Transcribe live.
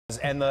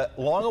And the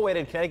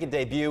long-awaited Connecticut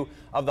debut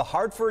of the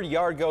Hartford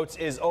Yard Goats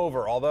is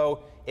over, although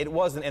it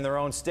wasn't in their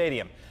own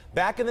stadium.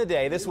 Back in the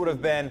day, this would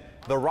have been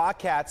the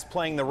Rockcats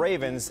playing the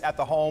Ravens at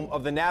the home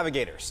of the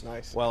Navigators.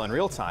 Nice. Well, in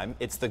real time,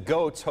 it's the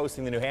Goats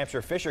hosting the New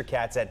Hampshire Fisher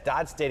Cats at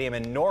Dodd Stadium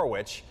in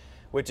Norwich,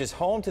 which is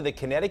home to the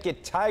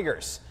Connecticut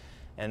Tigers.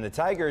 And the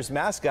Tigers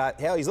mascot,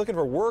 hell, he's looking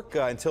for work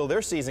until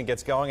their season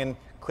gets going, and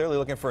clearly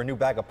looking for a new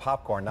bag of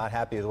popcorn. Not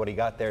happy with what he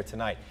got there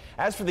tonight.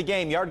 As for the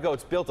game, Yard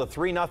Goats built a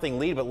 3-0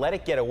 lead, but let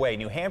it get away.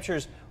 New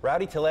Hampshire's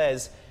Rowdy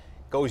Tellez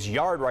goes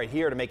yard right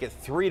here to make it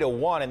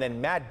 3-1, and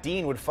then Matt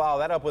Dean would follow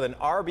that up with an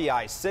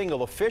RBI single.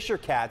 The Fisher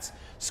Cats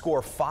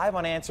score 5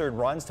 unanswered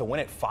runs to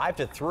win it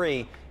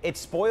 5-3. It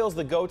spoils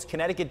the Goats'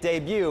 Connecticut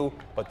debut,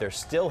 but they're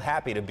still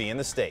happy to be in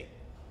the state.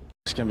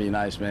 It's going to be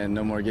nice, man.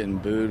 No more getting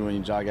booed when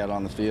you jog out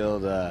on the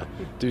field.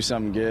 Do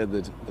something good.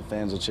 The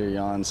fans will cheer you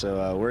on.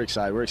 So we're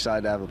excited. We're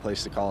excited to have a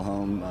place to call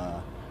home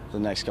for the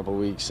next couple of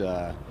weeks.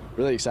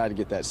 Really excited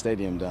to get that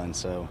stadium done.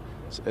 So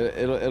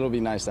it'll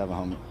be nice to have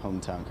a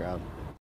hometown crowd.